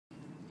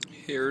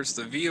Here's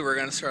the view. We're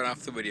gonna start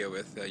off the video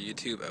with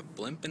YouTube, a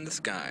blimp in the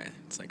sky.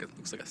 It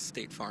looks like a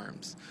State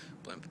Farm's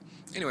blimp.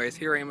 Anyways,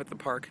 here I am at the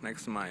park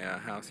next to my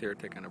house here,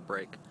 taking a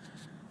break,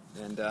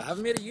 and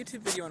haven't made a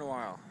YouTube video in a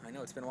while. I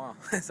know it's been a while.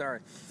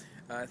 Sorry.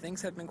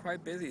 Things have been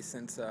quite busy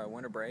since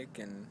winter break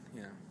and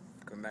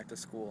going back to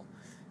school.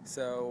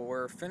 So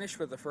we're finished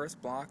with the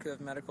first block of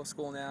medical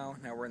school now.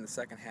 Now we're in the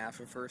second half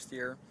of first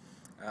year.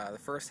 The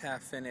first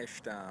half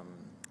finished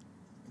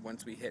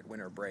once we hit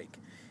winter break.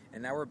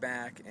 And now we're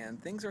back,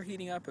 and things are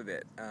heating up a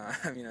bit.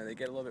 They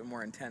get a little bit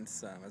more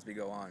intense as we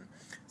go on.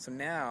 So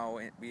now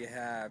we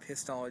have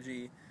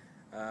histology,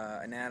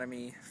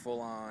 anatomy,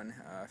 full-on,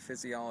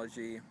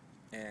 physiology,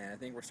 and I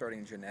think we're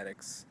starting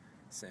genetics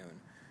soon.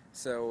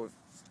 So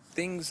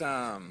things,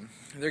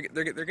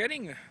 they're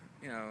getting,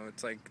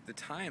 it's like the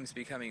time's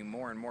becoming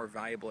more and more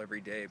valuable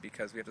every day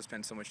because we have to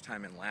spend so much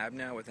time in lab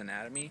now with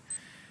anatomy.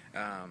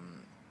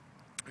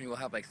 We'll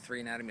have like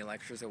 3 anatomy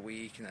lectures a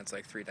week, and that's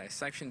like 3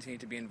 dissections you need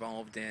to be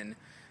involved in.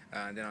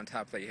 Then on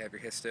top of that, you have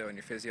your histo and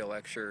your physio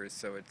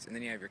lectures. And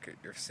then you have your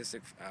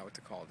cystic,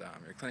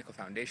 your clinical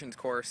foundations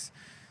course,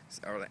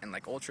 and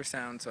like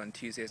ultrasound. So on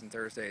Tuesdays and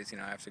Thursdays,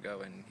 I have to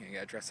go and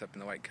dress up in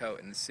the white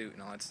coat and the suit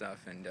and all that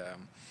stuff, and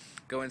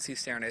go and see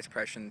standardized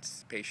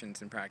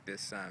patients in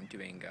practice,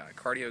 doing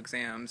cardio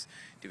exams,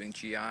 doing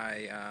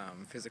GI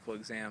physical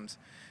exams.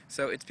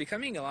 So it's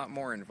becoming a lot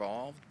more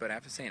involved, but I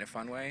have to say in a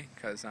fun way,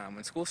 because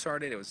when school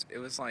started, it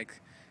was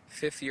like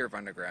 5th year of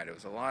undergrad. It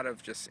was a lot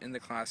of just in the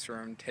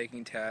classroom,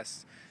 taking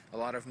tests, a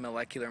lot of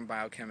molecular and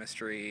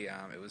biochemistry.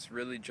 It was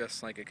really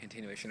just like a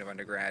continuation of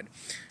undergrad,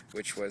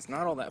 which was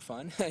not all that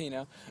fun,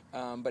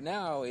 But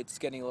now it's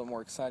getting a little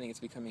more exciting. It's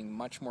becoming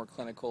much more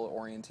clinical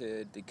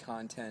oriented. The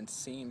content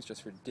seems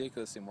just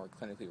ridiculously more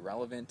clinically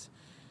relevant.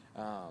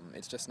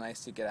 It's just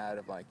nice to get out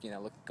of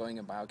going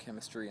in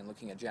biochemistry and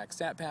looking at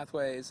JAK-STAT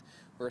pathways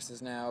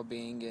versus now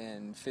being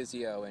in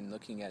physio and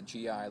looking at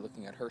GI,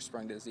 looking at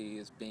Hirschsprung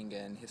disease, being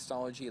in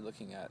histology,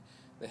 looking at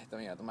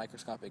the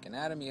microscopic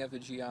anatomy of the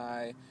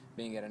GI,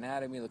 being at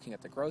anatomy, looking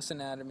at the gross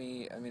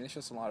anatomy. I mean, it's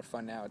just a lot of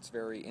fun now. It's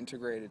very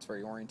integrated, it's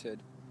very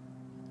oriented,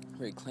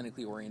 very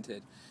clinically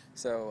oriented.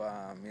 So,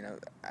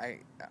 I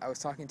was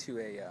talking to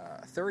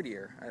a 3rd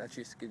year,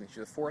 actually, excuse me, she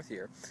was a 4th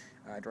year,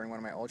 during one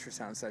of my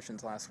ultrasound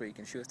sessions last week,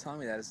 and she was telling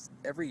me that as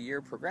every year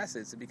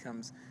progresses, it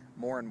becomes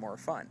more and more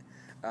fun.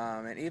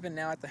 And even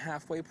now at the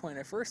halfway point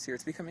of 1st year,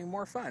 it's becoming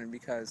more fun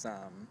because,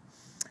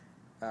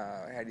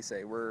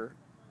 we're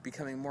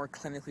becoming more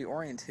clinically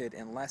oriented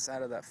and less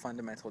out of that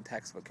fundamental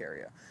textbook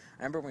area.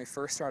 I remember when we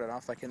first started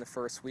off, like in the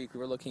first week, we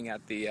were looking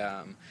at the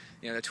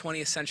 20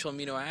 essential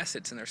amino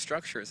acids and their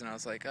structures, and I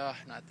was like, oh,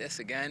 not this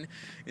again.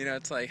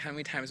 It's like, how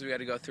many times have we got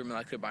to go through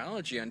molecular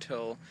biology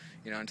until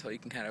you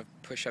can kind of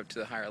push up to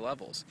the higher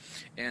levels?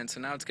 And so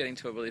now it's getting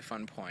to a really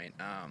fun point.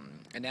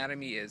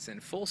 Anatomy is in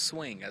full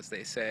swing, as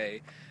they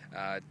say.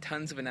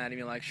 Tons of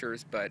anatomy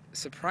lectures, but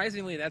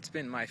surprisingly, that's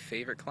been my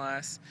favorite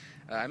class.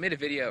 I made a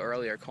video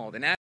earlier called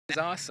Anatomy is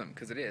Awesome,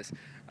 because it is,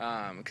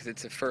 because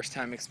it's a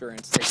first-time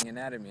experience taking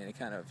anatomy, and it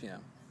kind of,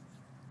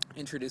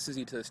 introduces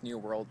you to this new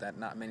world that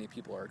not many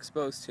people are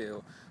exposed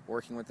to,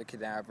 working with the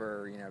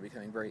cadaver,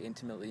 becoming very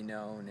intimately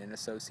known and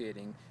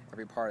associating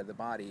every part of the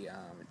body.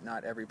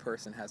 Not every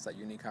person has that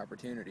unique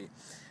opportunity.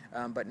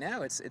 But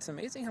now it's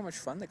amazing how much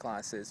fun the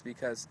class is,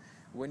 because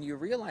when you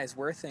realize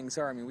where things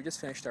are, we just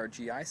finished our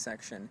GI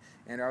section,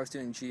 and I was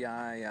doing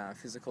GI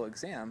physical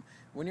exam.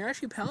 When you're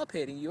actually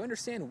palpating, you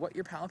understand what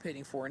you're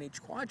palpating for in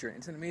each quadrant.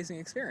 It's an amazing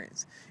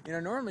experience.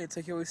 Normally it's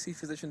like you always see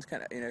physicians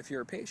kind of, if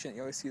you're a patient,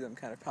 you always see them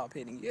kind of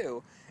palpating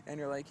you, and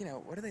you're like,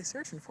 what are they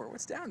searching for?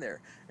 What's down there?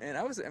 And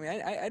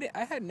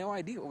I had no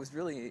idea what was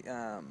really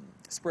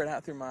spread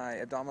out through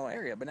my abdominal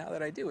area, but now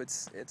that I do,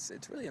 it's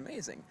really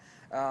amazing.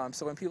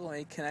 So when people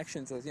make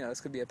connections as, this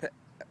could be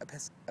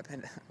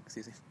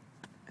excuse me.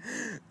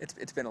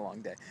 It's been a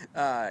long day.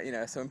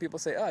 So when people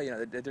say,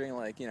 oh, they're doing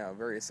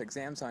various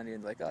exams on you,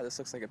 and like, oh, this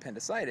looks like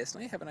appendicitis,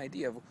 now you have an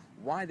idea of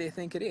why they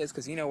think it is,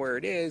 because you know where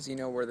it is, you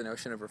know where the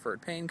notion of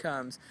referred pain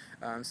comes,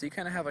 so you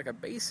kind of have like a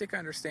basic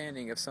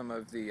understanding of some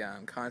of the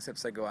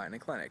concepts that go out in a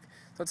clinic.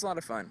 So it's a lot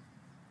of fun.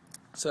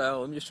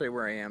 So let me just show you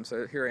where I am.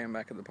 So here I am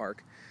back at the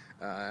park,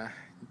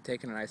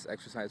 taking a nice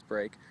exercise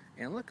break,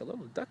 and look, a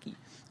little duck in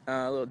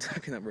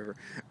the river.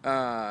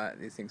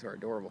 These things are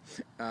adorable.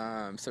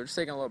 So just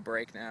taking a little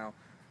break now.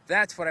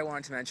 That's what I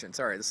wanted to mention.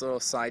 Sorry, this little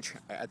side.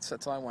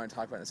 That's all I want to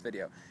talk about in this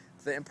video.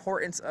 The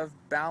importance of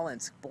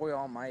balance. Boy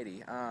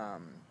almighty.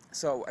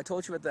 So I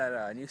told you about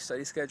that new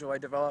study schedule I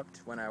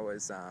developed when I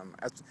was.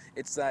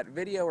 It's that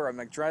video where I'm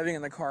like driving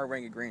in the car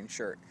wearing a green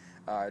shirt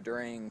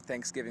during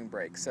Thanksgiving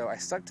break. So I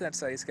stuck to that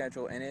study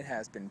schedule, and it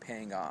has been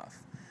paying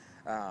off.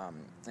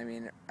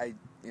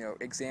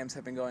 Exams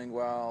have been going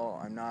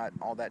well. I'm not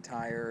all that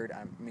tired.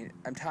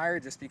 I'm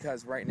tired just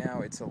because right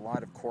now it's a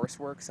lot of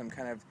coursework, so I'm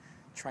kind of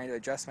trying to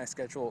adjust my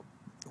schedule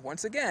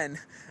once again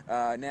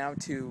now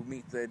to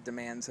meet the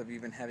demands of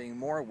even having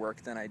more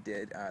work than I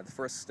did the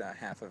first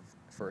half of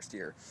first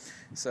year.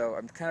 So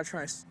I'm kind of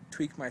trying to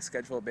tweak my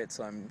schedule a bit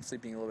so I'm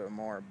sleeping a little bit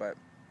more, but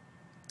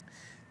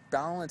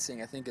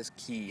balancing, I think, is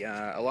key.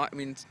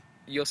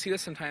 you'll see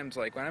this sometimes,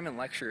 like when I'm in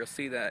lecture, you'll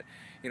see that,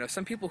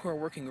 some people who are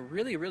working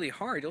really, really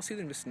hard, you'll see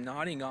them just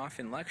nodding off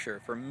in lecture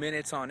for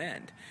minutes on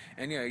end.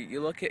 And, you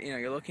look at,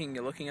 you're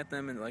looking at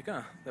them and like,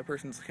 oh, that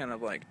person's kind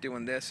of like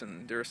doing this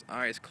and their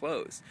eyes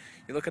closed.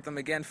 You look at them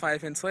again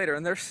 5 minutes later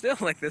and they're still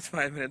like this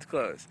 5 minutes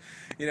closed.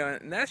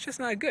 And that's just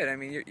not good. I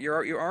mean,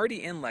 you're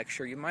already in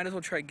lecture. You might as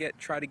well try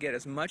to get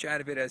as much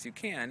out of it as you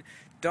can.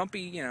 Don't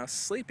be,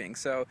 sleeping.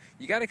 So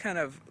you got to kind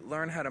of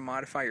learn how to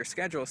modify your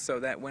schedule so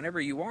that whenever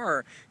you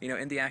are,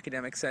 in the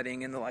academic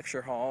setting, in the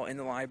lecture hall, in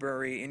the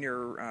library, in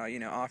your,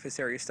 office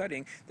area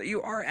studying, that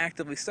you are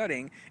actively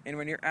studying. And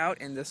when you're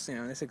out in this,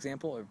 in this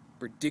example, a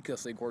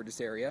ridiculously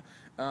gorgeous area,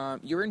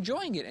 you're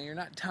enjoying it and you're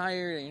not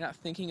tired and you're not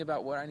thinking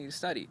about what I need to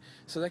study.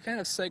 So that kind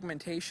of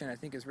segmentation, I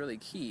think, is really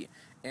key.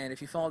 And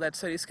if you follow that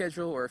study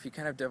schedule, or if you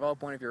kind of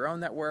develop one of your own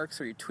that works,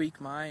 or you tweak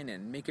mine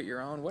and make it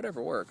your own,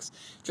 whatever works,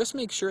 just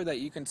make sure that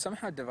you can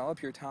somehow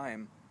develop your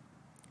time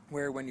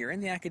where when you're in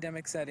the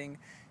academic setting,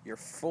 you're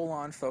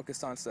full-on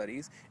focused on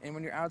studies, and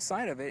when you're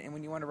outside of it and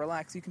when you want to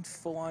relax, you can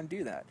full-on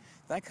do that.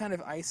 That kind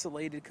of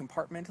isolated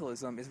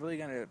compartmentalism is really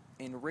going to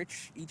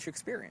enrich each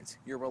experience.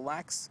 You'll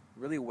relax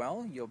really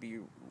well, you'll be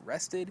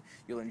rested,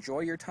 you'll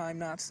enjoy your time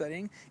not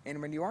studying, and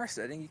when you are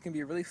studying, you can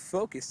be really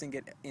focused and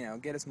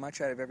get as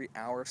much out of every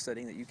hour of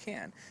studying that you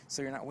can,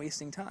 so you're not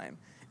wasting time.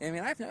 And I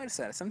mean, I've noticed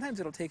that. Sometimes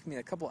it'll take me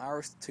a couple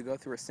hours to go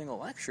through a single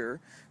lecture,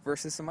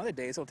 versus some other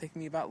days it'll take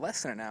me about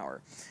less than an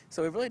hour.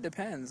 So it really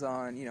depends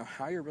on,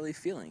 how you're really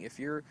feeling. If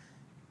you're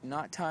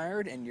not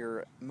tired and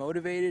you're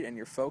motivated and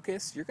you're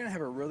focused, you're going to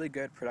have a really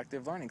good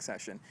productive learning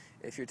session.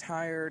 If you're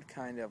tired,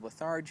 kind of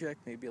lethargic,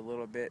 maybe a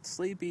little bit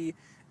sleepy,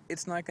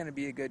 it's not going to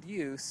be a good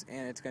use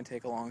and it's going to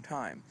take a long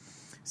time.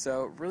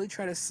 So really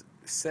try to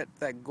set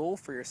that goal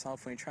for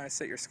yourself when you try to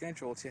set your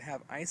schedule to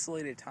have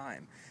isolated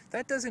time.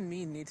 That doesn't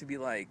mean you need to be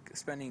like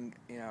spending,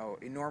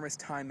 enormous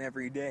time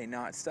every day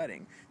not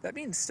studying. That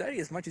means study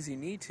as much as you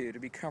need to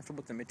be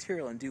comfortable with the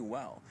material and do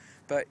well.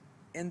 But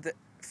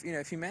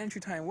if you manage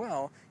your time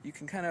well, you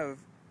can kind of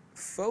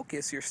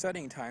focus your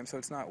studying time so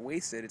it's not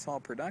wasted, it's all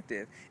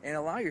productive, and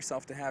allow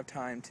yourself to have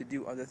time to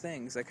do other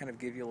things that kind of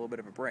give you a little bit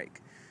of a break.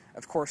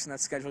 Of course, in that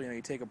schedule,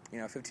 you take a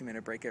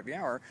 15-minute break every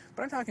hour,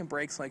 but I'm talking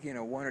breaks like 1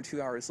 or 2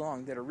 hours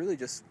long that are really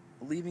just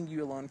leaving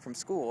you alone from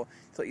school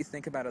to let you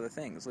think about other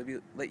things,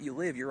 let you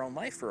live your own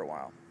life for a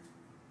while.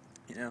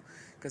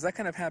 Because that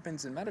kind of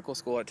happens in medical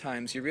school at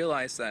times. You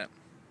realize that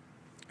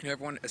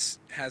everyone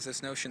has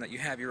this notion that you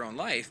have your own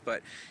life,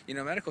 but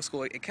medical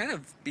school, it kind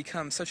of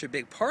becomes such a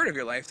big part of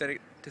your life that it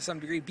to some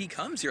degree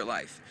becomes your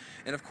life.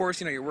 And of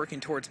course, you're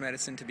working towards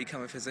medicine to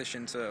become a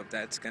physician, so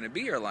that's going to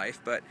be your life,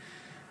 but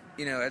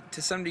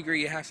to some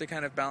degree you have to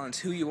kind of balance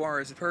who you are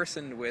as a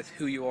person with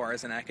who you are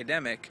as an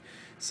academic,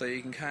 so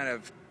you can kind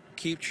of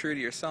keep true to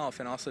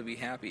yourself and also be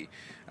happy.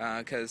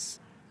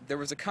 Because there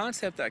was a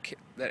concept that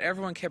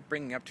everyone kept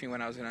bringing up to me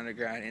when I was an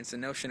undergrad, and it's the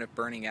notion of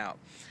burning out.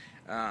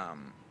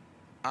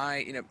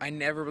 I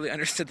never really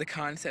understood the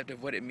concept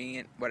of what it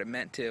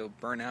meant to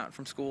burn out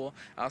from school.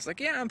 I was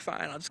like, yeah, I'm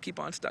fine, I'll just keep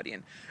on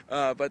studying.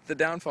 But the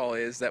downfall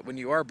is that when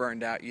you are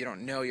burned out, you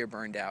don't know you're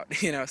burned out.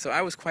 So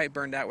I was quite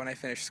burned out when I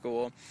finished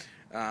school.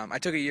 I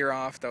took a year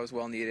off that was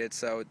well needed.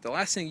 So the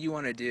last thing you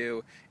want to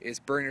do is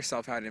burn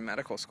yourself out in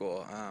medical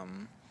school.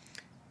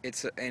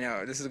 It's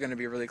this is going to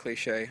be really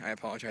cliche. I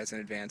apologize in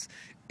advance.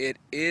 It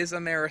is a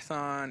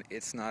marathon.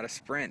 It's not a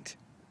sprint.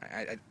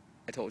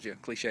 I told you,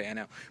 cliche, I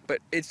know, but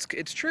it's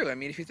true. I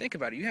mean, if you think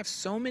about it, you have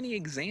so many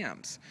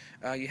exams,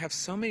 you have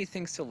so many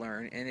things to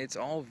learn, and it's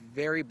all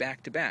very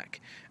back to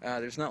back.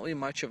 There's not really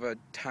much of a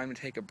time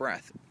to take a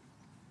breath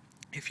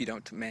if you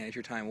don't manage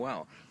your time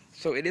well.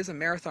 So it is a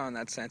marathon in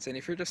that sense, and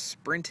if you're just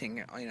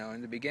sprinting,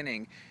 in the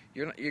beginning,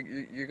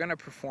 you're going to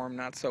perform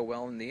not so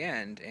well in the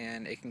end,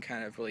 and it can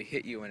kind of really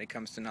hit you when it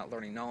comes to not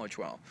learning knowledge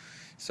well.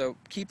 So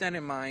keep that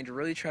in mind.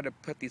 Really try to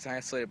put these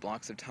isolated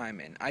blocks of time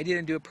in. I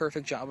didn't do a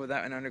perfect job of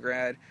that in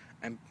undergrad.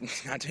 I'm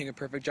not doing a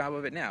perfect job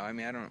of it now. I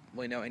mean, I don't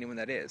really know anyone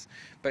that is.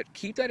 But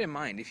keep that in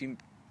mind. If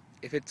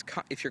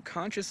you're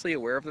consciously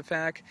aware of the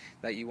fact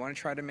that you want to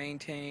try to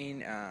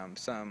maintain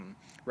some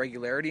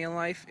regularity in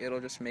life, it'll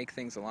just make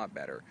things a lot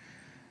better.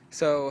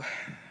 So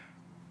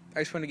I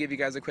just want to give you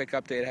guys a quick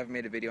update. I haven't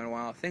made a video in a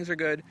while. Things are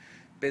good,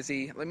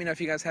 busy. Let me know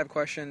if you guys have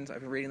questions. I've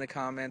been reading the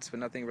comments, but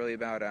nothing really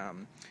about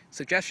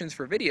suggestions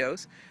for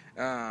videos.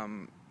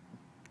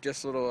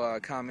 Just little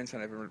comments,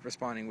 and I've been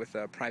responding with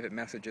private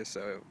messages,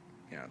 so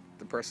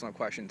the personal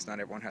questions, not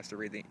everyone has to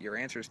read your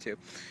answers to.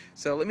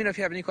 So let me know if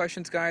you have any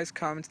questions, guys.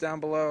 Comments down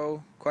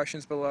below,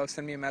 questions below,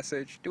 send me a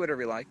message, do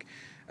whatever you like.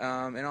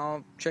 And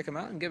I'll check them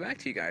out and get back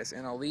to you guys.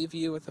 And I'll leave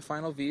you with the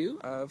final view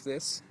of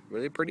this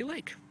really pretty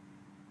lake.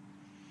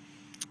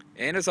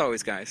 And as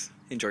always, guys,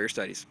 enjoy your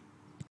studies.